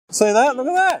See that? Look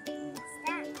at that. What's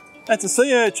that? That's a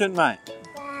sea urchin, mate.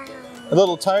 Wow. A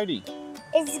little toady.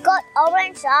 It's got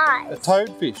orange eyes. A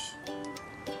toadfish.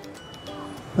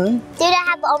 See? Do they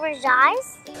have orange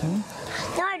eyes? No,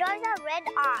 those are red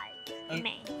eyes.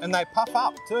 And they puff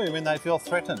up too when they feel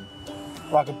threatened,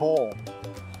 like a ball.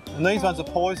 And these ones are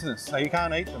poisonous, so you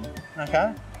can't eat them.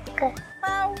 Okay? Okay.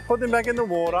 Put them back in the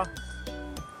water.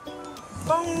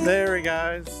 There he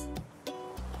goes.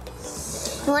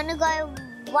 You want to go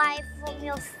away from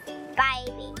your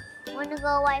baby. You want to go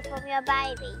away from your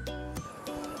baby.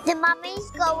 The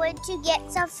mummy's going to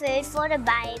get some food for the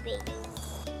baby.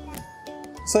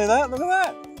 See that? Look at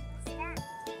that.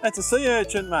 That's a sea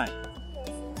urchin, mate.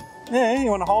 Yeah, you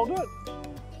want to hold it?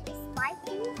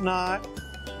 Spiky? No.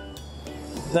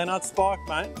 They're not spiked,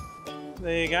 mate.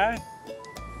 There you go.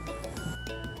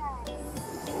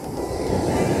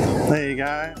 There you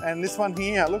go. And this one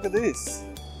here, look at this.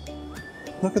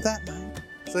 Look at that, mate.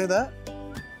 See that?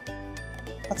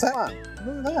 What's that one?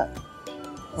 Look at that.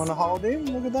 Want to hold him?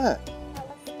 Look at that.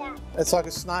 What's that? It's like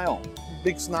a snail.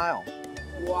 Big snail.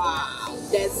 Wow,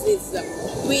 this is a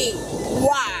big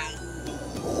one.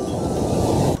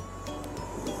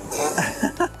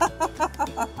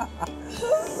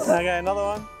 Okay, another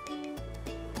one.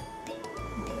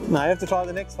 No, you have to try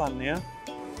the next one now.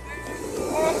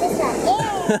 This one.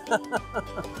 Yeah.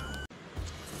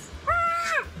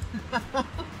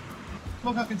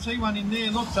 Look, I can see one in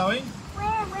there. Look, Zoe.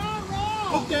 Where?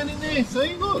 Look down in there.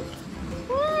 See, look.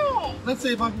 Where? Let's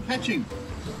see if I can catch him.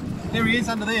 There he is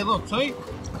under there. Look, see?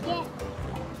 Yeah.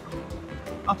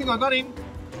 I think I got him.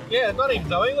 Yeah, I got him,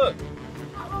 Zoe. Look.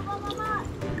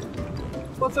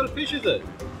 What sort of fish is it?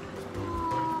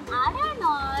 I don't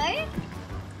know.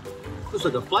 Looks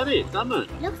like a flathead, doesn't it?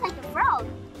 Looks like a frog.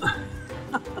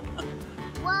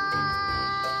 Whoa!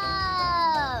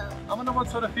 I wonder what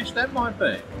sort of fish that might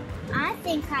be. I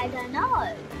think I don't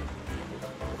know.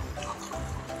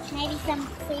 Maybe some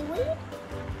seaweed?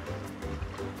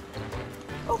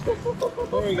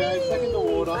 There he goes, back in the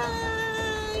water.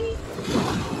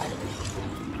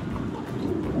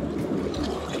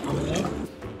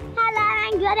 Hello,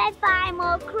 I'm gonna find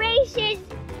more creatures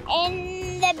in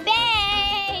the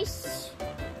beach.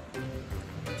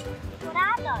 What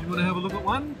are those? You want to have a look at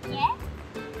one? Yeah?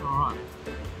 Alright.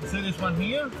 You see this one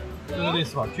here? Look at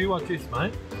this one. You watch this,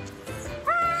 mate.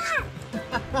 Ah!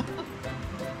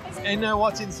 And you know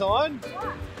what's inside?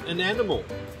 What? An animal.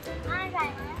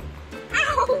 Okay.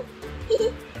 Ow!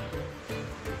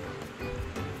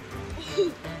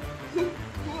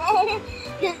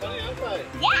 Funny, aren't they?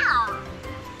 Yeah!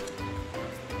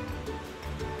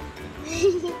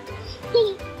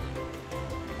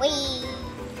 Wee!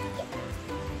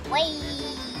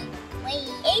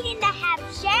 Even they have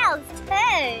shells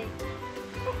too!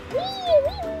 Wee!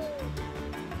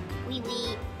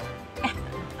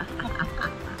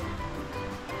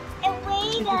 And we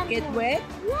Did don't you get wet?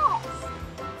 Yes!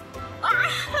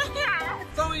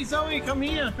 Zoe, come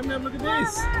here. Come and look at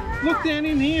this. Look down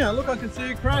in here. Look, I can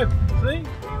see a crab. See?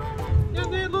 Down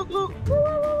there, look.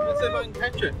 Let's see if I can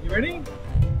catch it. You ready?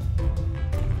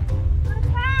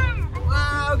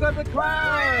 Wow, I got the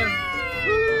crab!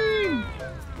 Woo!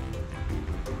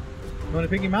 You want to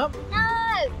pick him up?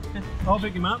 No! I'll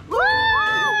pick him up. Woo!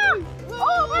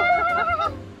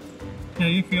 How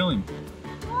you feeling?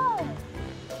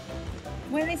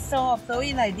 Very soft, so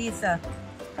it's like this.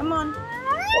 Come on.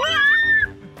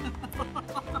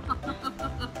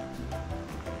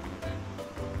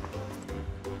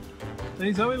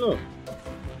 See, Zoe, look.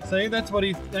 See, that's what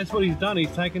he's done.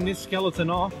 He's taken this skeleton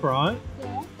off, right?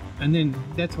 Yeah. And then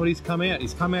that's what he's come out.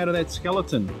 He's come out of that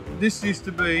skeleton. This used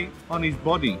to be on his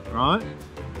body, right?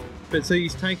 But see,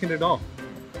 he's taken it off,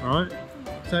 right?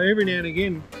 So every now and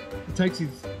again, he takes his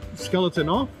skeleton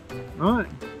off, right?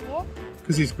 Yeah.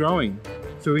 Because he's growing.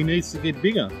 So he needs to get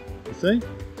bigger, you see?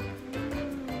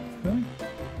 Okay.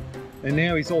 And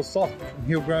now he's all soft.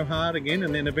 He'll grow hard again,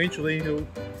 and then eventually he'll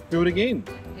do it again.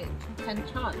 You can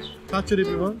touch. Touch it if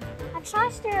you want. I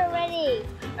touched it already.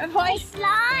 Avoid. It's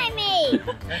slimy.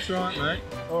 That's right, mate.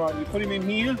 All right, you put him in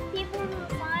here. People are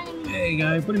slimy. There you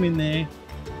go. Put him in there.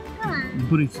 Come on. And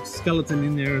put his skeleton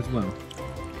in there as well.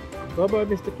 Bye-bye,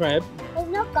 Mr. Crab. He's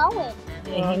not going.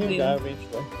 Oh, he'll go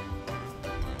eventually.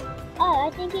 Oh, I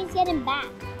think he's getting back.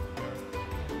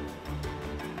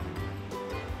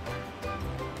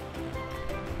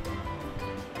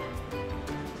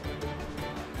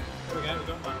 There we go, we've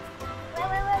got one.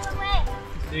 Wait.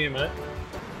 See you, mate.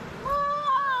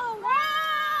 Oh,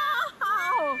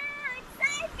 wow! It's so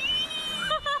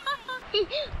big!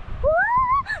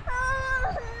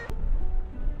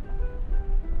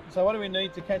 So what do we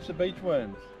need to catch the beach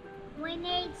worms? We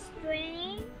need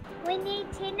string. We need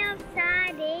tin of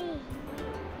sardines.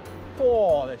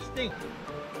 Oh, they stink.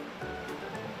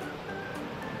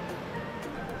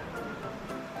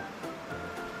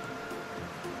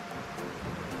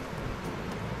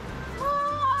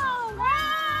 Oh,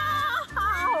 wow!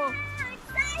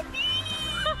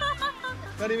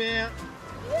 Got him out.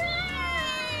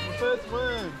 The first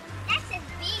worm. That's a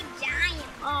big giant.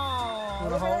 Oh,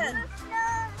 Wanna look hold at it?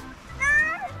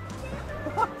 that.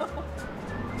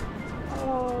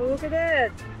 Oh, look at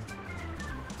it.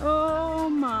 Oh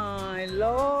my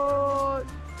lord.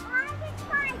 Why is it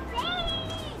so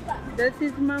big? This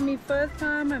is Mommy first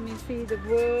time. Let me see the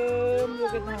worm.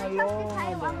 Look at how I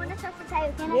long. want to touch the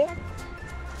tail. Can Yeah. I touch?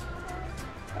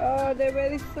 Oh, they're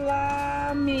very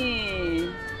slimy.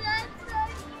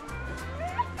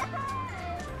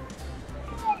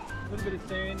 A little bit of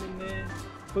sand in there.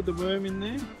 Put the worm in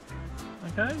there.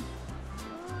 Okay.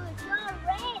 It's not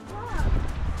red, look.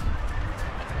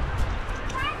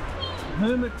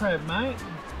 Hermit crab, mate.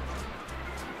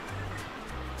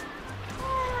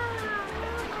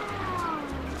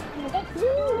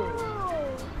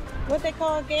 What they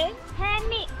call again?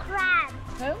 Hermit crab.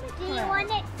 Hermit Do you crab. want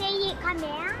to see it come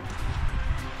out?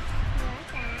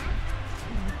 What's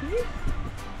that?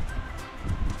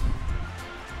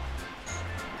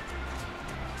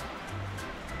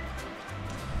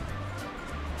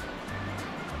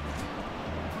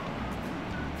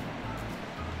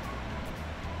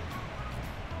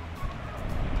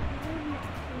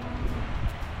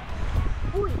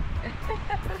 Ui.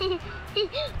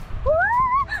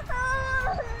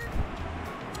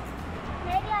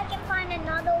 Maybe I can find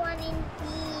another one in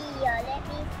here. Let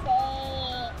me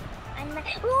see. And my,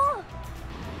 oh!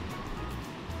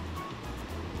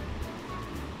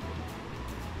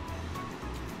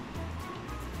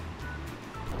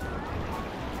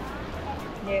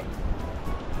 Yeah.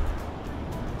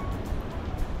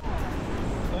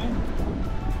 Okay.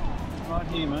 Right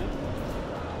here, mate.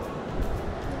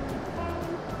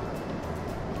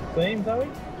 See him, Zoe?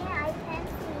 Yeah, I can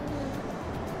see him.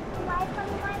 Why?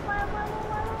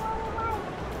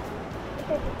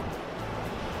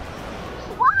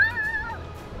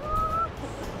 Wow!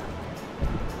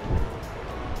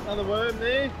 Another worm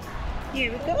there.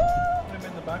 Here we go. Put him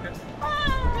in the bucket.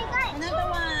 We got Another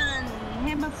one.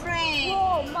 Have a friend.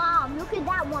 Whoa, Mom, look at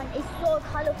that one. It's so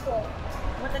colorful.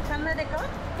 What the color they got?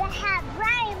 They have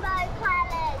rainbow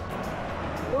colors.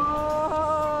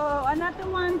 Whoa, another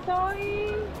one,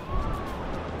 Zoe.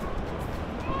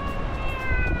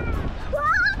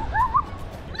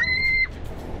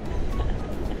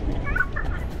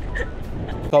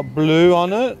 Got blue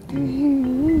on it.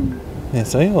 Yeah,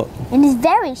 see, look. And it's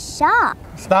very sharp.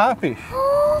 Starfish.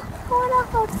 Oh, I want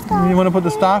to hold starfish. You want to put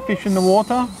the starfish in the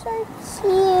water? So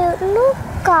cute. Look,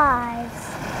 guys.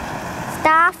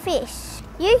 Starfish.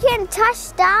 You can touch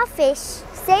starfish.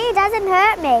 See, it doesn't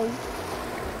hurt me.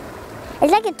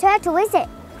 It's like a turtle, is it?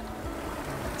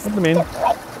 Put them in.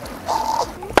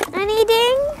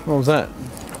 Anything? What was that?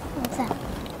 What's that?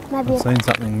 Maybe. I've seen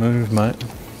something move, mate.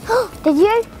 Did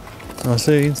you? I've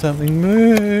seen something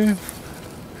move.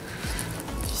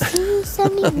 See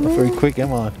something Not move. very quick,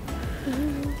 am I?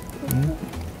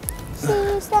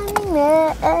 See something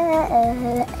move.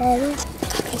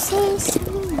 See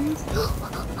something move.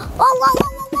 Whoa, whoa,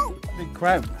 whoa, whoa, whoa. Big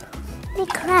crab. Big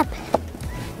crab.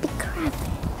 Big crab.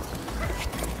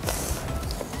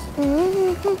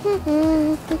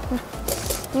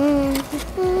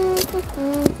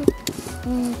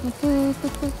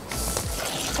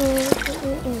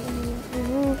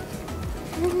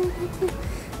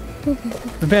 We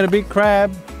found a big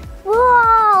crab.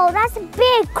 Whoa, that's a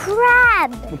big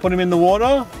crab. We'll put him in the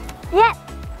water. Yep,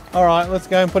 All right, let's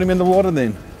go and put him in the water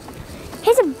then.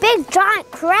 he's a big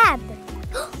giant crab.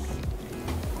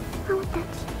 I want that.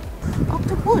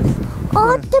 Octopus.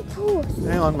 Octopus.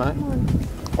 Hang on, mate.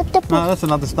 Octopus. No, that's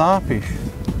another starfish.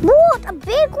 What? A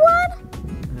big one?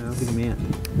 Yeah, I'll get him out.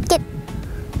 Get.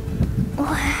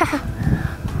 Wow.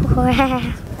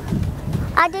 Wow.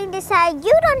 I think they say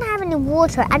you don't have any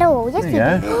water at all. Yes, There we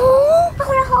you do. I want to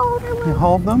hold You them.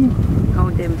 hold them.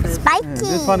 Hold them first. Spiky. Yeah,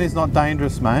 this one is not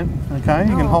dangerous, mate. Okay,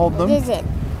 you can hold them. Is it?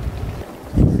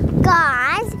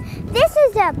 Guys, this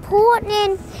is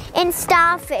important in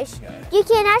starfish. You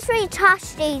can actually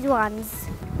touch these ones.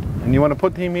 And you want to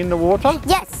put him in the water?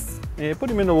 Yes. Yeah, put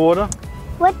him in the water.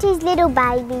 What is little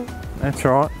baby? That's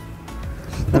right.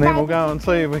 And then we'll go and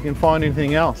see if we can find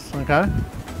anything else, okay?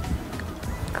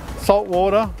 Salt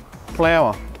water,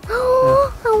 flour.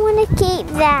 Oh, I want to keep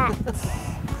that.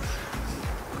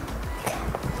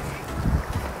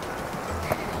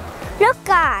 Look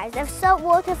guys, a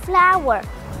saltwater flower.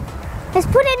 Let's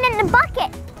put it in the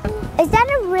bucket. Is that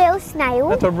a real snail?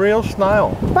 That's a real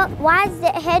snail. But why is the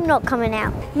head not coming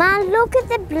out? Mom, look at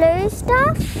the blue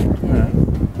stuff. Yeah.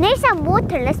 Need some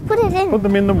water. Let's put it in. Put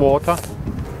them in the water.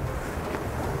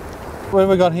 What have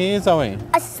we got here, Zoe?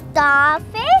 A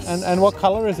starfish. And what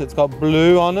colour is it? It's got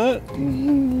blue on it.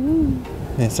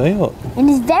 Yeah, see, look. And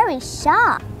it's very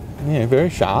sharp. Yeah, very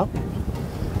sharp.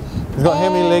 He's got, how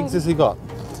many legs has he got?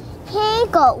 He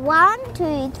got 1,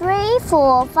 2, 3,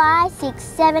 4, 5, 6,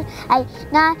 7, 8,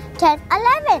 9, 10,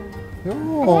 11.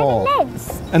 Oh. 11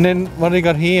 legs. And then what have he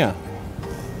got here?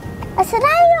 A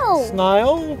snail.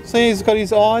 Snail? See, he's got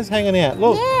his eyes hanging out.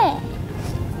 Look. Yeah.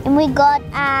 And we got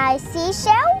a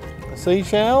seashell. A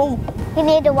seashell. You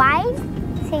need a wave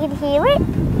so you can hear it.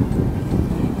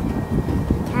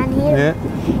 Can't hear it.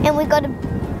 Yeah. And we got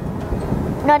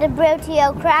not a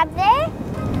brilliant crab there.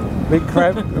 Big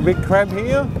crab. A big crab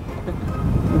here.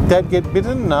 Dad get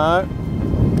bitten? No.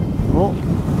 Oh.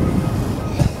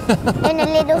 And a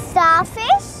little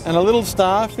starfish. And a little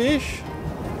starfish.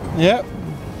 Yep.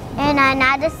 And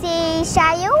another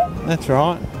seashell. That's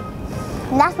right.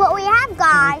 And that's what we have, Can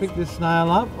guys. you pick this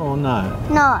snail up or no?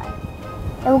 No.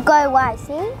 It will go away,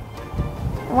 see?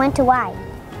 It went away.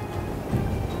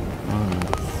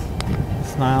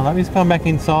 Snail up. He's come back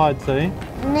inside, see?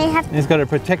 And they have He's got a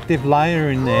protective layer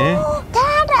in there.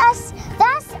 Dad,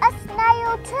 that's a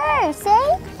snail too,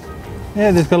 see?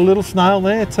 Yeah, there's got a little snail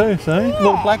there too, see? Yeah.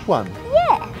 Little black one.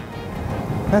 Yeah.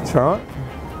 That's right.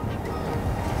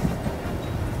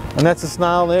 And that's a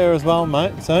snail there as well,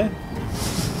 mate, see?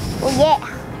 Oh, yeah.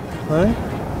 See?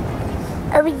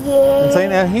 Oh, yeah. And see,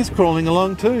 now he's crawling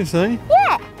along too, see?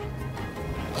 Yeah.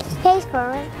 He's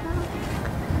crawling.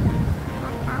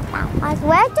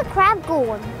 Where's the crab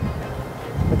going?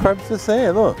 The crab's just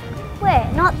there, look. Where?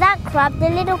 Not that crab, the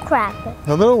little crab.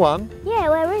 The little one? Yeah,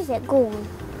 where is it going?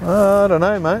 I don't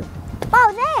know, mate.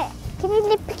 Oh, there. Can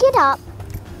you pick it up?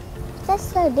 That's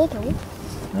so little.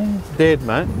 It's dead,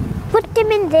 mate. Put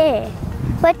them in there.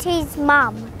 But his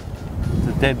mum.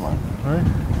 It's a dead one, right?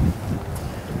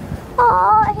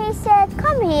 Oh, he said,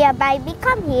 come here, baby,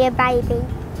 come here, baby.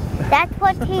 That's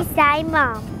what he said,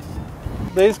 Mum.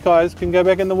 These guys can go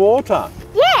back in the water.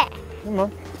 Yeah. Come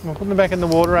on. We'll put them back in the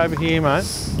water over here, mate.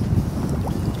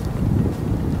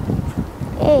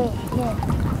 Yeah.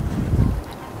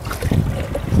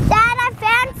 Dad, I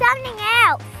found something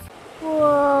else.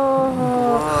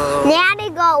 Whoa. Now they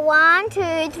got 1,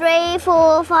 2, 3,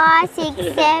 4, 5, 6,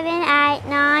 7, 8,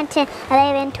 9, 10,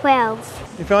 11,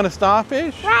 12. You found a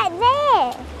starfish? Right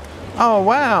there. Oh,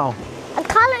 wow. A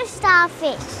colored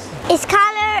starfish. Its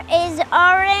color is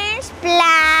orange,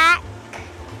 black,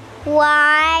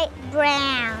 white,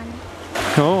 brown.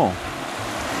 Cool.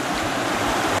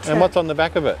 And what's on the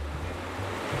back of it?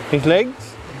 His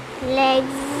legs?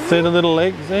 Legs. See the little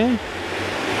legs there?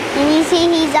 Can you see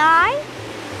his eye?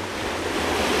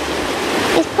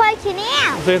 It's poking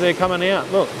out. See, they're coming out.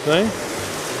 Look, see?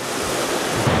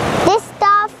 This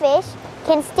starfish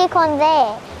can stick on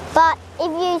there, but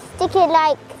if you stick it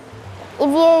like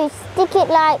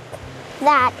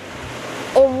that,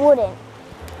 it wouldn't.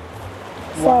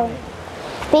 So,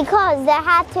 because they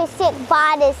had to sit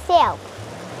by themselves.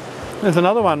 There's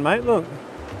another one, mate. Look.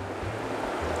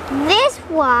 This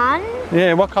one,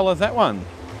 Yeah, what colour's that one?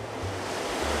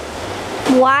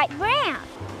 white, brown.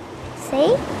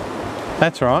 See?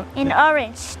 That's right. And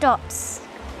orange stops.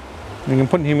 You can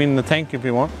put him in the tank if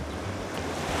you want.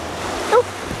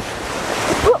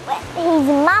 His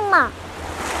mama.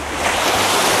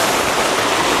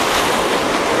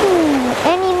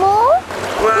 Any more?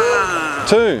 Wow.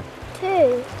 2.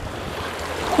 2.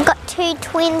 I've got 2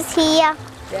 twins here.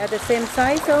 They are the same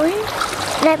size, Zoe?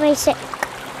 Let me see.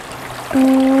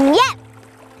 Yep.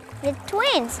 The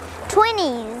twins.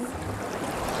 Twinnies.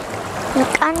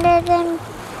 Look under them.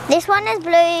 This one is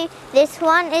blue. This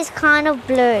one is kind of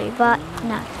blue, but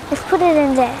no. Let's put it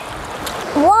in there.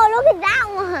 Whoa, look at that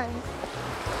one.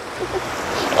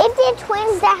 If they're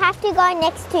twins, they have to go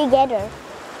next together.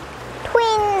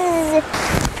 Twins.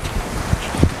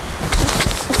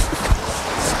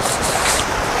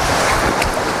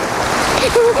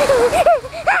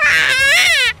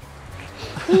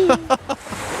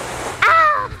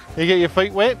 You get your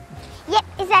feet wet? Yep,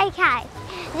 it's okay.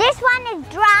 This one is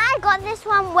dry, got this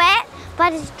one wet,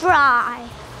 but it's dry.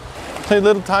 See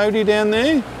little toady down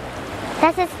there?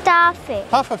 That's a starfish.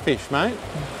 Pufferfish, mate.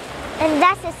 And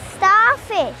that's a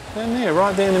starfish. Down there,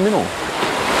 right there in the middle.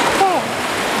 There.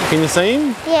 Can you see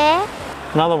him? Yeah.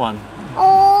 Another one.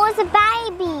 Oh, it's a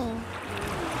baby.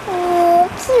 Oh,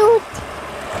 cute.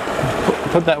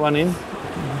 Put that one in.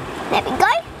 There we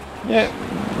go. Yeah.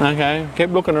 Okay,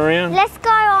 keep looking around. Let's go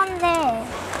on there.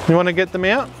 You want to get them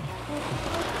out?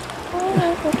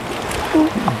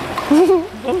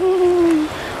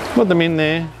 Put them in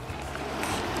there.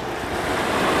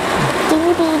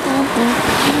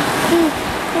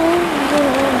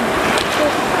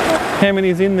 How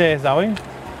many's in there, Zoe? Look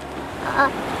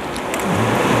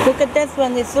at this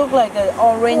one. It looks like an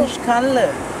orange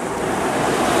color.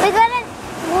 We got it.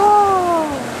 Whoa.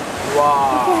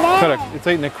 Wow. It's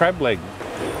eating a crab leg.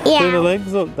 See the Yeah.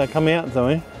 legs? Look, they come out,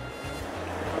 Zoe.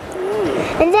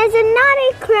 And there's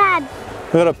another crab.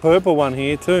 We've got a purple one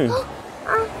here too.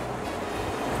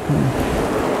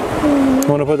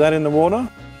 Want to put that in the water?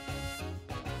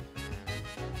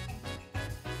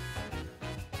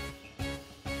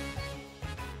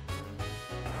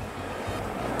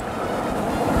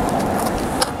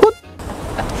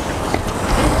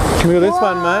 Look at this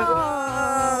one, mate.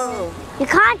 Oh. You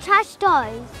can't touch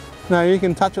those. No, you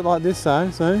can touch it like this, though.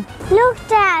 See? Look,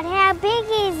 Dad, how big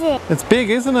is it? It's big,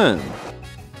 isn't it?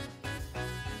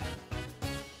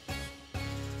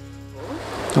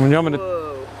 You want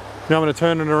me to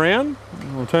turn it around?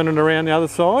 I'll turn it around the other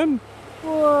side.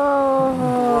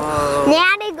 Whoa.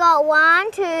 Now they got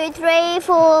 1, 2, 3,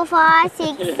 4, 5,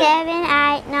 6, 7,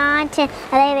 8, 9, 10,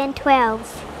 11,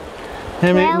 12.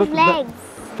 How 12 look, legs.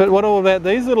 But what all about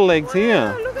these little legs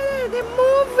here? Look at it. They're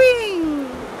moving.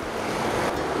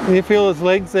 You feel its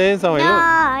legs there, Zoe? No, Look.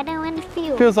 I don't want to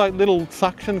feel. Feels like little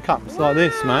suction cups like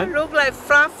this, mate. Look like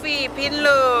fluffy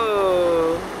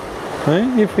pillow.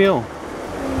 See? You feel?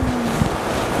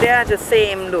 They are the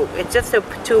same look. It's just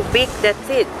too big. That's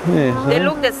it. Yeah. They see?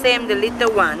 look the same, the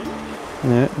little one,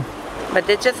 Yeah. but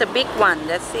they're just a big one.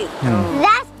 That's it.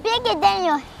 That's bigger than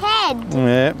your head.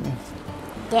 Yeah.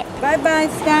 Bye bye,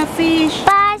 starfish.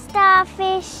 Bye,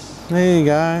 starfish. There you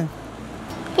go.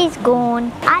 He's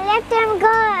gone. I let them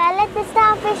go. I let the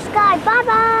starfish go.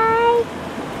 Bye-bye.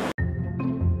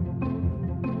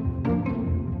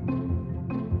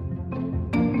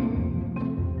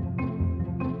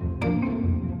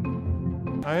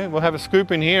 Okay, we'll have a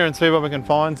scoop in here and see what we can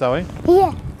find, Zoe.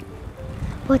 Yeah.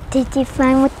 What did you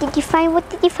find? What did you find? What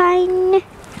did you find?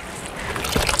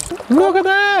 Look at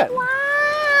that!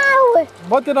 Wow.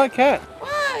 What did I catch? Wow,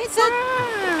 it's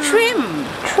a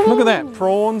shrimp. Look at that,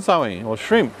 prawn, Zoe, or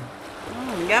shrimp.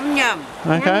 Yum yum.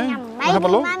 Okay, Yum, yum. we'll have a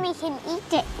Maybe look. Mommy can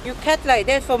eat it. You cut like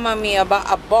that for mommy about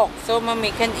a box, so mommy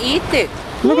can eat it.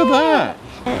 Look at that.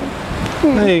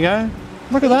 There you go.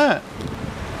 Look at that.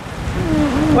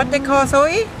 What they call,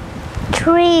 Zoe?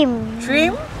 Trim.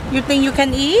 Shrimp? You think you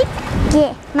can eat?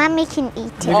 Yeah, Mommy can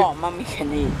eat it. Oh, mommy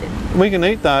can eat it. We can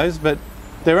eat those, but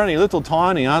they're only a little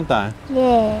tiny, aren't they?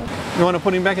 Yeah. You want to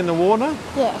put him back in the water?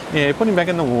 Yeah. Yeah, put him back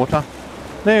in the water.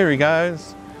 There he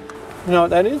goes. You know what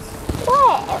that is?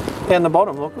 Where? Down the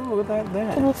bottom, look at that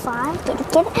there. Can we find? Get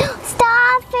it, get it.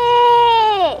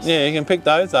 Starfish! Yeah, you can pick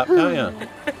those up, can't you?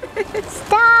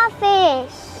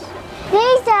 Starfish!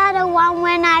 These are the one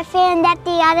when I found at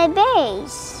the other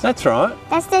base. That's right.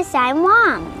 That's the same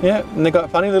one. Yeah, and they've got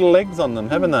funny little legs on them,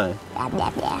 haven't they? Blah, blah,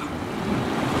 blah.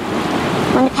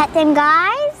 Want to pet them,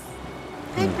 guys?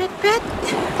 Pet, pet, pet.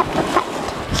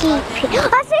 Oh, fish,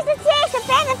 a fish! I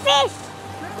found a fish!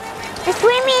 It's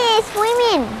swimming, it's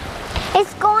swimming.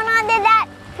 It's going under that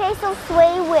piece of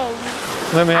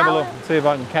seaweed. Let me have a look, see if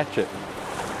I can catch it.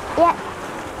 Yeah.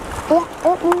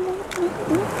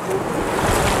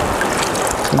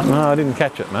 No, I didn't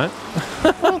catch it, mate.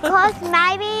 Because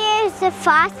maybe it's a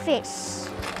fast fish.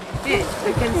 Yes,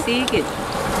 we can see it.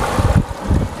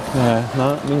 Yeah,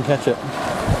 no, didn't catch it.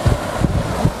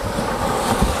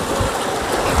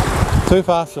 Too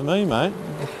fast for me, mate.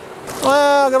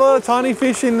 Wow, got a lot of tiny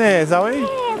fish in there, Zoe.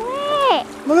 Where?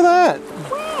 Look at that.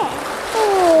 Where?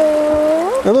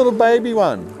 Oh. A little baby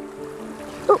one.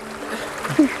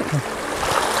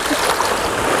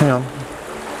 Hang on,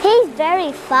 He's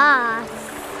very fast.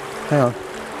 hang on.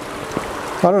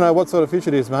 I don't know what sort of fish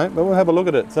it is, mate, but we'll have a look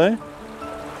at it, see?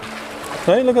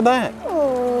 See, look at that.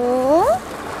 Oh.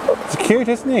 It's cute,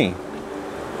 isn't he?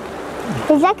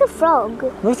 He's like a frog.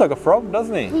 Looks like a frog,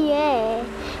 doesn't he? Yeah.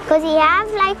 Because he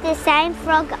has like the same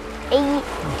frog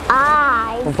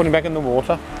eyes. We'll put him back in the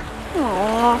water.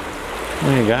 Aww.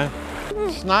 There you go.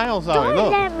 Snail, Zoe, Don't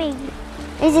look. let me.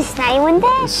 Is a snail in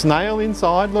there? A snail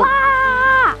inside, look.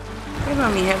 Ah! Hey,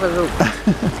 mommy, have a look.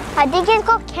 I think it's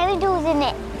got chemicals in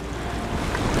it.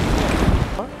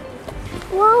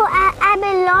 Whoa,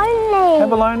 abalone.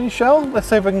 Abalone shell? Let's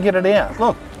see if we can get it out.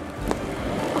 Look.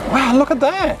 Wow, look at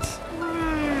that.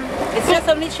 It's just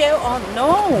only shell. Oh,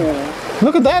 no.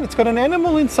 Look at that, it's got an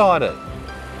animal inside it.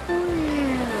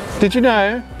 Did you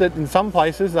know that in some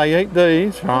places they eat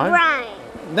these, right? Right.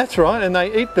 That's right, and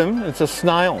they eat them. It's a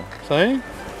snail, see?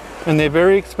 And they're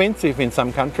very expensive in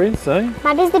some countries, see?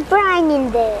 But there's the brine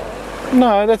in there.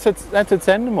 No, that's its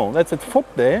animal. That's its foot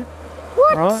there.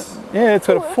 What? Right? Yeah, it's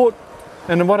got a foot,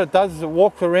 and then what it does is it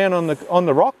walks around on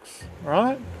the rocks,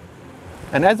 right?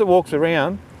 And as it walks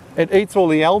around, it eats all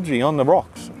the algae on the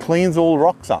rocks, cleans all the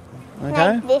rocks up.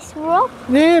 Okay? Like this rock?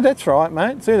 Yeah, that's right,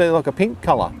 mate. See, they're like a pink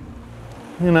colour,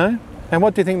 you know. And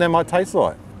what do you think they might taste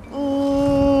like?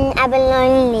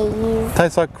 Abalone.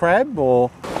 Tastes like crab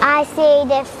or? I see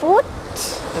the foot,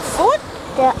 The foot?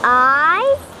 the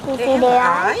eyes. You see the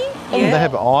eyes? They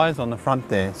have eyes on the front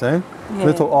there, see?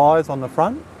 Little eyes on the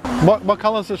front. What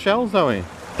colour's the shell, Zoe?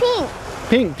 Pink.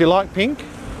 Pink. Do you like pink?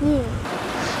 Yeah.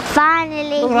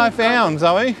 Finally. Look what I found,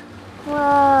 Zoe.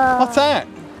 Whoa. What's that?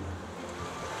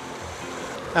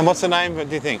 And what's the name of it,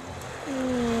 do you think?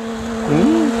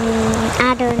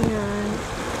 I don't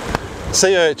know.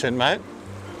 Sea urchin, mate.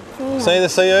 Yeah. See the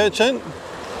sea urchin?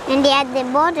 And at the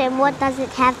bottom, what does it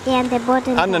have at the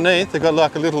bottom? Underneath, they've got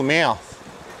like a little mouth.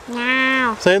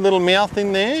 Now. See a little mouth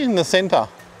in there, in the centre?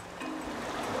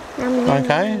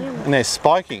 Okay, and they're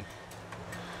spiky.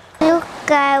 Look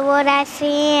what I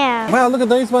found. Wow, look at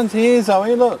these ones here,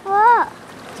 Zoe, look. What?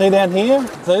 See down here?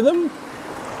 See them?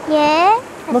 Yeah?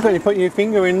 Look at you put your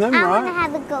finger in them, I want to right?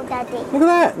 have a go, Daddy. Look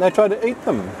at that, they try to eat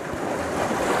them.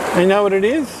 And you know what it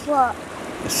is? What?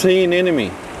 A sea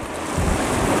anemone.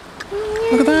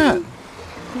 Look at that.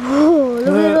 Whoa, look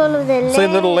at all of the legs. See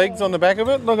little legs on the back of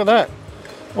it? Look at that.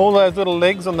 All those little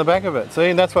legs on the back of it. See,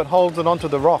 and that's what holds it onto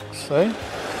the rocks, see?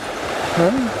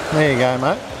 There you go,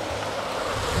 mate.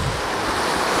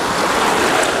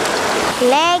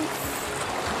 Legs.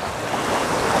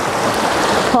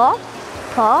 Pop,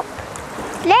 pop.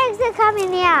 Legs are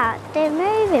coming out. They're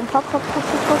moving. Pop, pop, pop,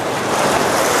 pop,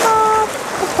 pop.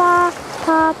 Pop,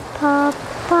 pop, pop,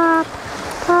 pop,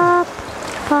 pop,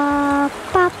 pop,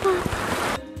 pop, pop.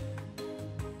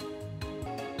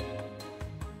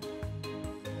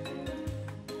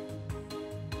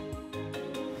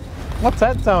 What's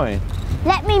that, Zoe?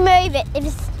 Let me move it if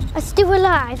it's still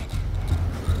alive.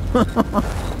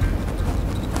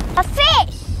 A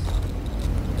fish!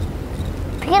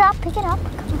 Pick it up, pick it up.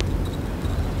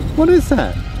 What is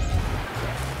that?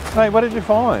 Hey, what did you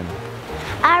find?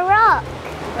 A rock.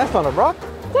 That's not a rock.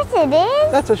 Yes, it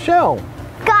is. That's a shell.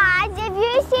 Guys, if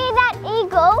you see that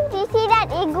eagle, do you see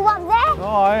that eagle up there?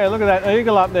 Oh yeah, look at that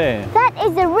eagle up there. That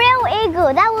is a real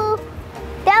eagle. That will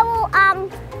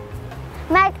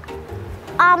make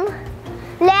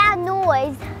loud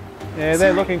noise. Yeah,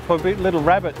 they're looking for little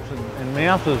rabbits and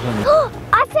mouses and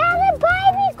I found a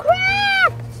baby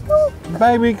crab. Oh,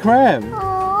 baby crab.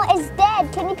 oh, it's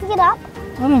dead. Can you pick it up?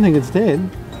 I don't think it's dead.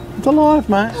 It's alive,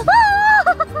 mate.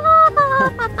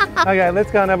 Okay,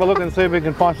 let's go and have a look and see if we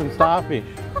can find some starfish.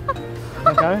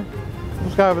 Okay,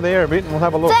 let's go over there a bit and we'll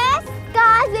have a look. First,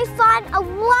 guys, we found a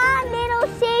one little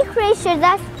sea creature.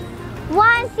 That's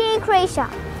one sea creature.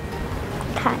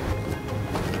 Okay.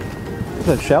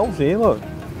 There's shells here, look.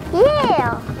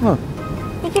 Yeah. Huh.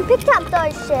 You can pick up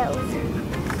those shells.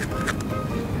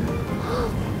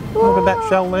 Look at that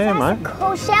shell there, That's mate. a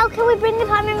cool shell. Can we bring it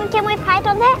home and can we paint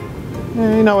on that?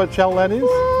 Yeah, you know what shell that is?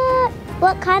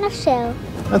 What kind of shell?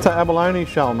 That's an abalone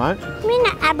shell, mate. I mean,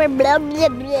 blah, blah, blah,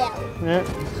 blah. Yeah.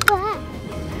 What?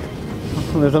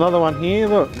 And there's another one here,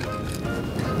 look.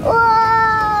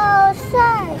 Whoa, so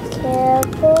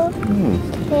careful.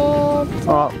 Careful.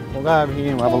 Alright, we'll go over here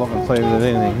and we'll have a look and see if there's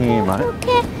anything here, mate.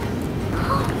 Okay.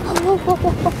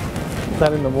 Is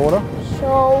that in the water?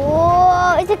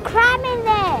 So, is a crab in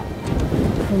there?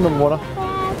 In the water.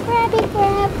 Crab, crabby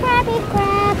crab, crabby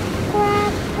crab,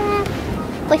 crab, crab.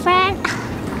 Boyfriend.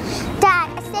 Dad,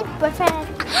 I said boyfriend.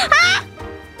 Ah!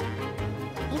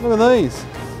 Look at these.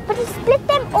 But you split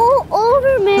them all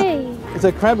over me. There's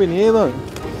a crab in here, look.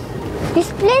 You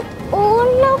split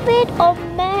all of it on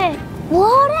me.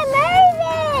 What am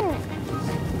moving?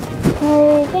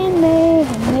 Moving,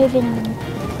 moving, moving.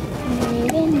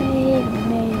 Moving, moving,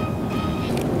 moving.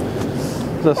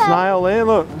 There's a snail there,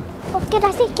 look. Oh, can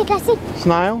I see? Can I see?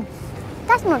 Snail.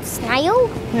 That's not snail.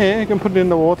 Yeah, you can put it in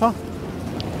the water.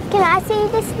 Can I see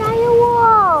the snail?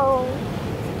 Whoa.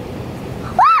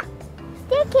 Ah!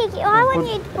 Sticky. I want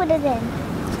you to put it in.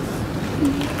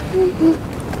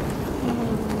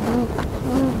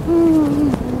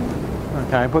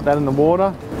 Okay, put that in the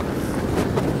water.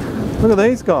 Look at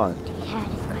these guys.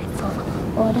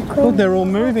 Look, they're all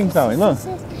moving, Zoe, look.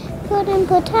 Put and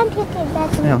put and pick it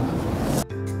back. Yeah.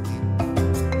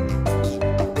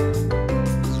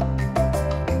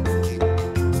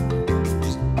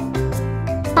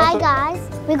 Hi guys,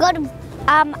 we got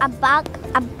a bug,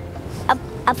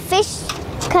 a fish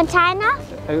container.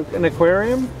 An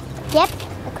aquarium. Yep,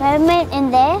 aquarium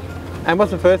in there. And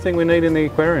what's the first thing we need in the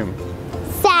aquarium?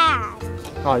 Sand.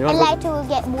 Oh, you And want to later we'll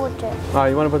get water. Oh,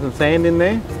 you want to put some sand in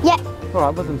there? Yeah. All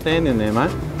right, put some sand in there, mate.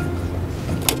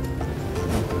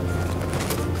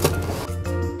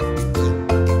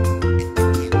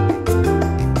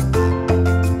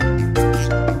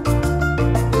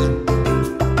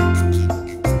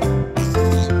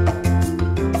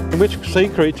 Which sea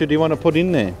creature do you want to put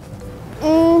in there?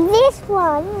 This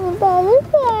one. You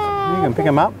can pick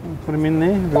them up and put them in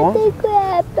there if you want.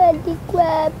 Crab.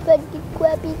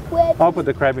 I'll put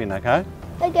the crab in, okay?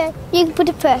 Okay, you can put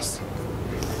it first.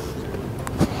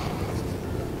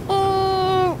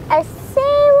 And I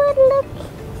say would look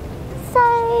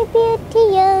so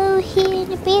beauty, oh here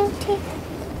the beauty,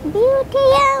 beauty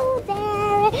oh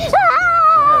there.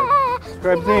 Ah!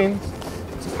 Crab's in.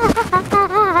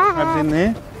 Crab's in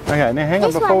there. Okay, now hang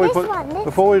on,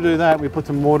 before we do that, we put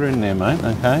some water in there, mate.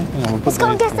 Okay, hang on, we'll put Let's go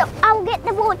and get some. I'll get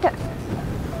the water.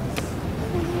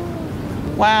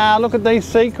 Wow, look at these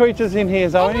sea creatures in here,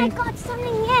 Zoe. And I got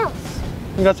something else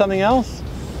You got something else?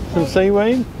 Some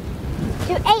seaweed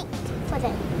to eat for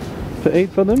them. to eat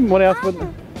for them? What else would?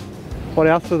 What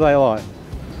else do they like?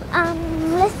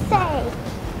 Let's say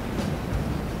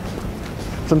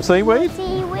Some seaweed?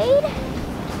 seaweed.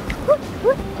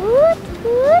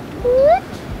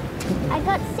 I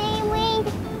got seaweed.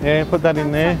 Yeah, put that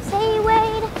in there.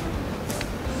 Seaweed.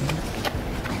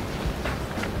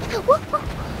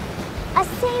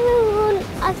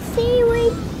 A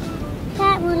seaweed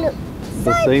that will look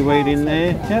The so seaweed in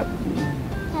perfect. there. Yep.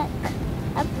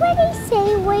 A pretty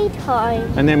seaweed home.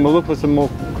 And then we'll look for some more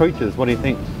creatures. What do you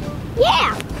think?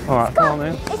 Yeah. All right, come on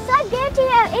then. It's so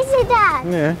beautiful, isn't it, Dad?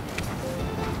 Yeah.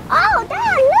 Oh,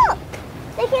 Dad, look.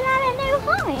 They can have a new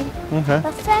home. Okay.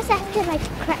 But first I have to make a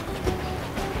crack.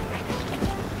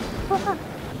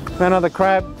 Another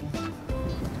crab.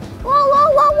 Whoa.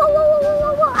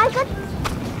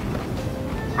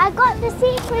 I got the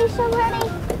sea creature already.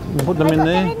 Put them I in got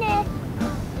there. them in there.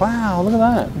 Wow, look at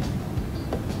that.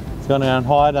 It's going to go and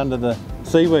hide under the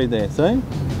seaweed there, see?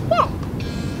 Yeah.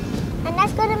 And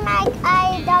that's going to make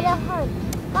another home.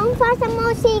 Go and find some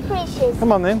more sea creatures.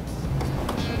 Come on then.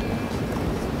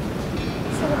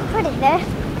 So we put it there.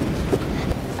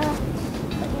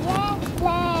 Yeah,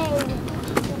 play.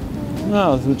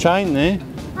 Oh, there's a chain there.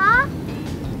 Huh?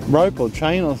 Rope or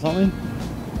chain or something.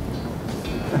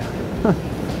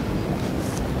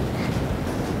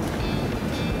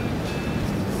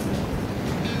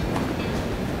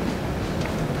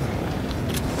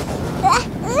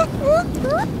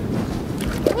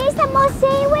 Need some more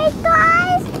seaweed,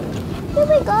 guys. Here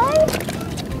we go.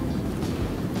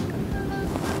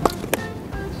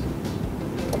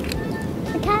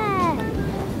 Okay.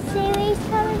 Seaweed's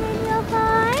coming in your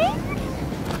home.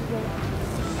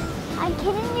 I'm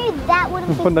kidding you, that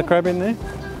wouldn't Put the crab in there.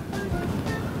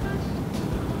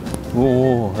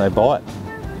 Oh, they bite.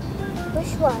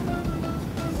 Which one?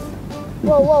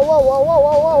 Whoa.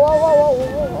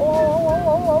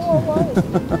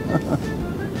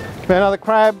 Another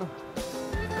crab.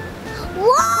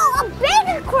 Whoa, a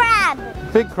big crab!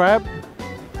 Big crab.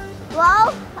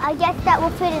 Well, I guess that will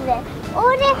fit in there.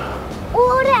 All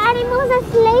the animals are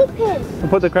sleeping. We'll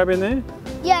put the crab in there.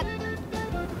 Yep.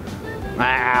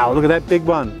 Wow, look at that big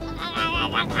one.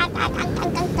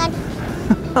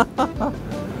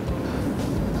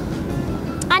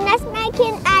 And that's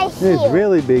making a He's heel.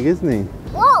 really big, isn't he?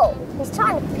 Whoa, he's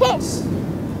trying to pitch.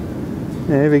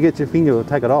 Yeah, if you get your finger, we'll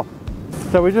take it off.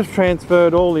 So we just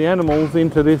transferred all the animals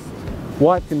into this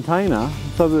white container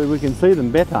so that we can see them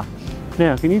better.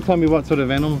 Now, can you tell me what sort of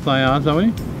animals they are,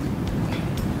 Zoe?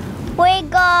 We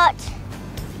got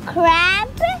crab.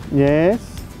 Yes.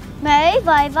 Move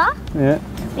over. Yeah.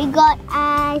 We got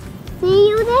a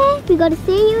seal there. We got a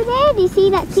seal there. Do you see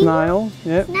that seal? Snail.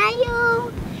 Yep.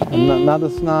 Snail. Another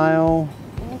snail.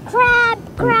 Crab.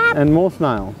 And more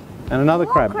snails. And another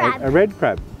More crab. crab. A red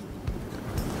crab.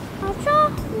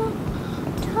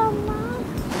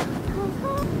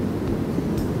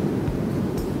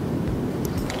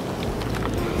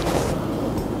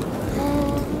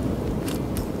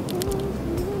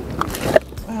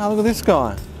 Wow, look at this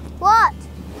guy. What?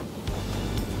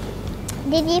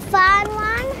 Did you find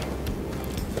one?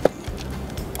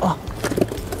 Oh.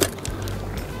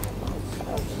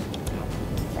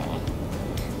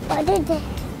 What did they?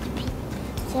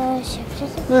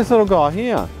 This little guy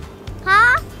here.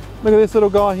 Huh? Look at this little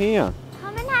guy here.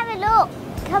 Come and have a look.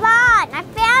 Come on, I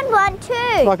found one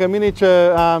too. Like a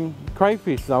miniature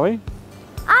crayfish, Zoe.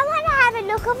 I want to have a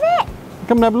look of it.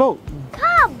 Come and have a look.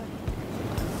 Come.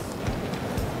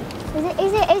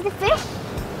 Is it fish?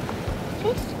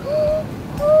 Fish?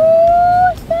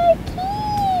 Oh, so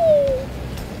cute.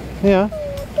 Yeah.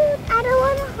 Oh, I don't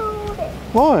want to hold it.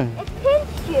 Why? It's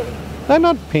pinched you. They're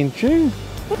not pinch you.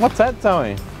 What's that,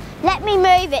 Zoe? Let me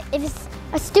move it if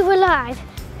it's still alive.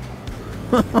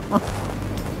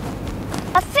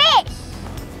 A fish!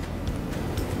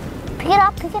 Pick it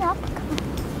up, pick it up.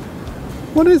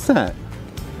 What is that?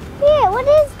 Yeah, what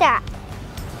is that?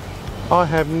 I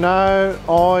have no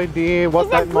idea what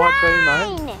It's that a might be,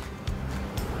 mate. brain.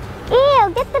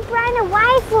 Ew, get the brain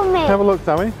away from me. Have a look,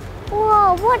 Zoe.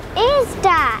 Whoa, what is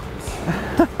that?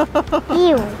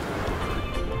 Ew.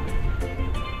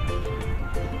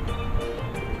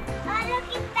 Oh, look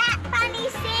at that funny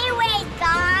seaweed,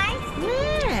 guys.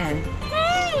 Yeah.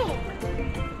 Hey.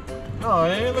 Oh,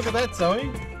 yeah, look at that,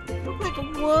 Zoe. Look like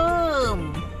a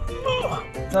worm.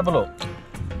 Let's have a look.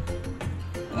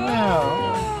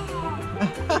 Wow.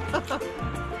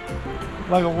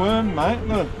 Like a worm, mate.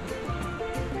 Look.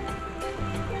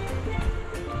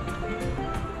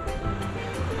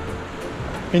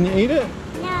 Can you eat it?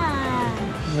 No.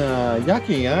 No,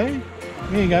 yucky, eh?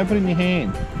 There you go, put it in your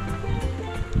hand.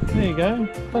 There you go.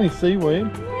 Funny seaweed.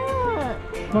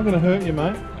 Look. Not going to hurt you,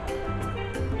 mate.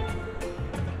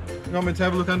 You want me to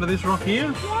have a look under this rock here?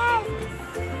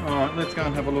 Yes. Alright, let's go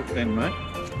and have a look then, mate.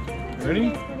 Ready?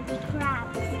 There's going to be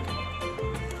crabs.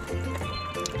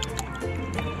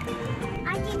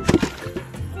 I can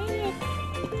see it.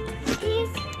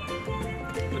 Here's,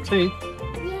 The teeth.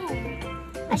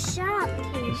 yeah, a shark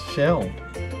The tooth. shell.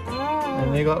 Oh.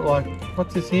 And they got like,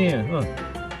 what's this here? Oh.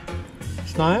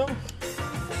 Snails?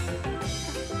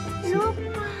 Look.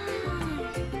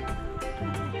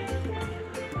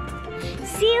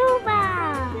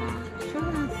 Silver.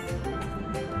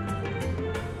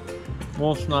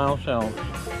 More snail shells.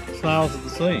 Snails of the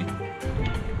sea.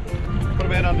 What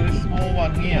about under this small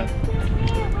one here?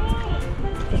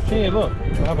 Just here, look.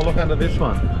 We'll have a look under this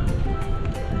one.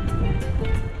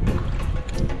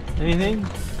 Anything?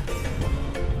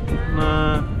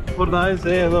 No. What are those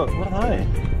there? Look, what are they?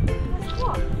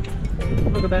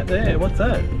 What? Look at that there. What's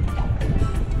that?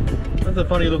 That's a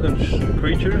funny looking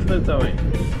creature, isn't it, Zoe?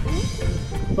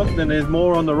 Look, then there's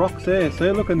more on the rocks there.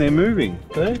 See, look, and they're moving.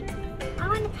 See? I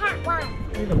want to pat one.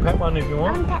 You can pat one if you I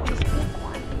want want. to pat this big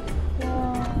one.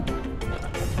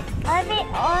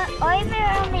 Over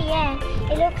on the end,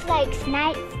 it looks like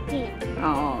snake skin.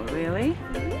 Oh, really?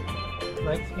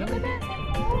 Snake skin? Look at that,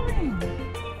 they're moving.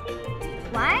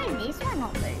 Why is this one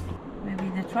not moving? Maybe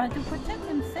they're trying to protect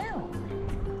themselves.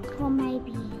 Or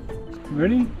maybe.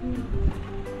 Ready?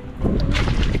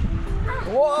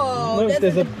 Whoa! Look,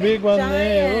 there's a big one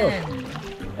there, giant.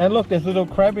 And look, there's a little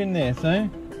crab in there, see?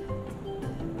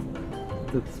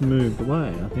 That's moved away,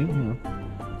 I think, yeah.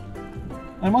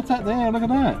 And what's that there? Look at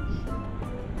that.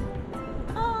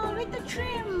 Oh, with the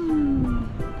trim.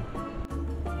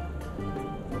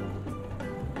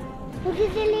 Look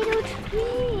at the little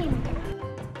trim.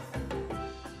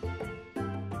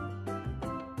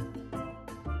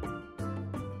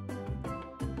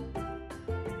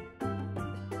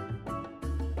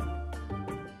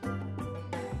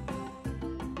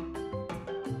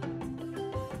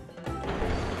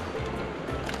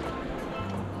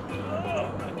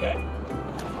 Okay.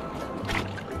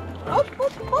 Up,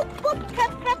 up, up, up.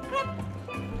 Clap, clap, clap.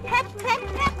 Clap, clap,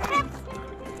 clap, clap.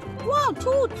 1,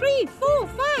 2, 3, 4,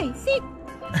 5, 6.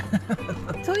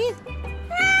 So it's...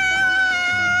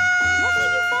 What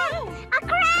did you find? A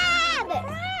crab!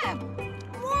 Crab.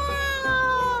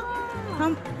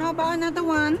 Wow. How about another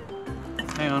one?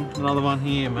 Hang on, another one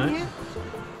here, mate. Yeah.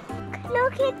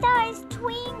 Look at those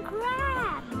twin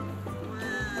crabs.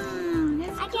 Wow,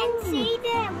 that's I can cool. see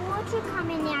the water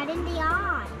coming out in the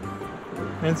eye.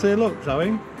 And see, look,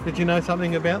 Zoe, did you know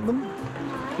something about them?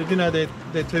 Did you know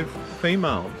they're two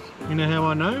females? You know how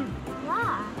I know?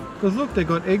 Why? Because look, they've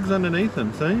got eggs underneath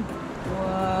them, see?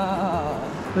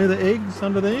 Wow. See the eggs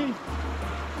under there?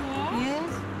 Yeah.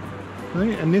 Yes.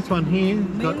 See? And this one here,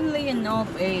 has got Million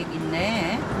of egg in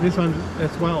there. this one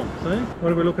as well, see?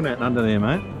 What are we looking at under there,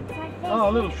 mate? Like Oh,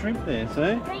 a little shrimp there,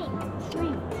 see?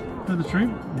 shrimp. Little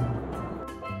shrimp.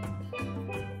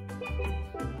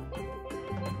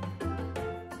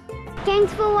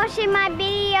 Thanks for watching my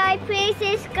video. Please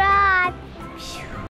subscribe.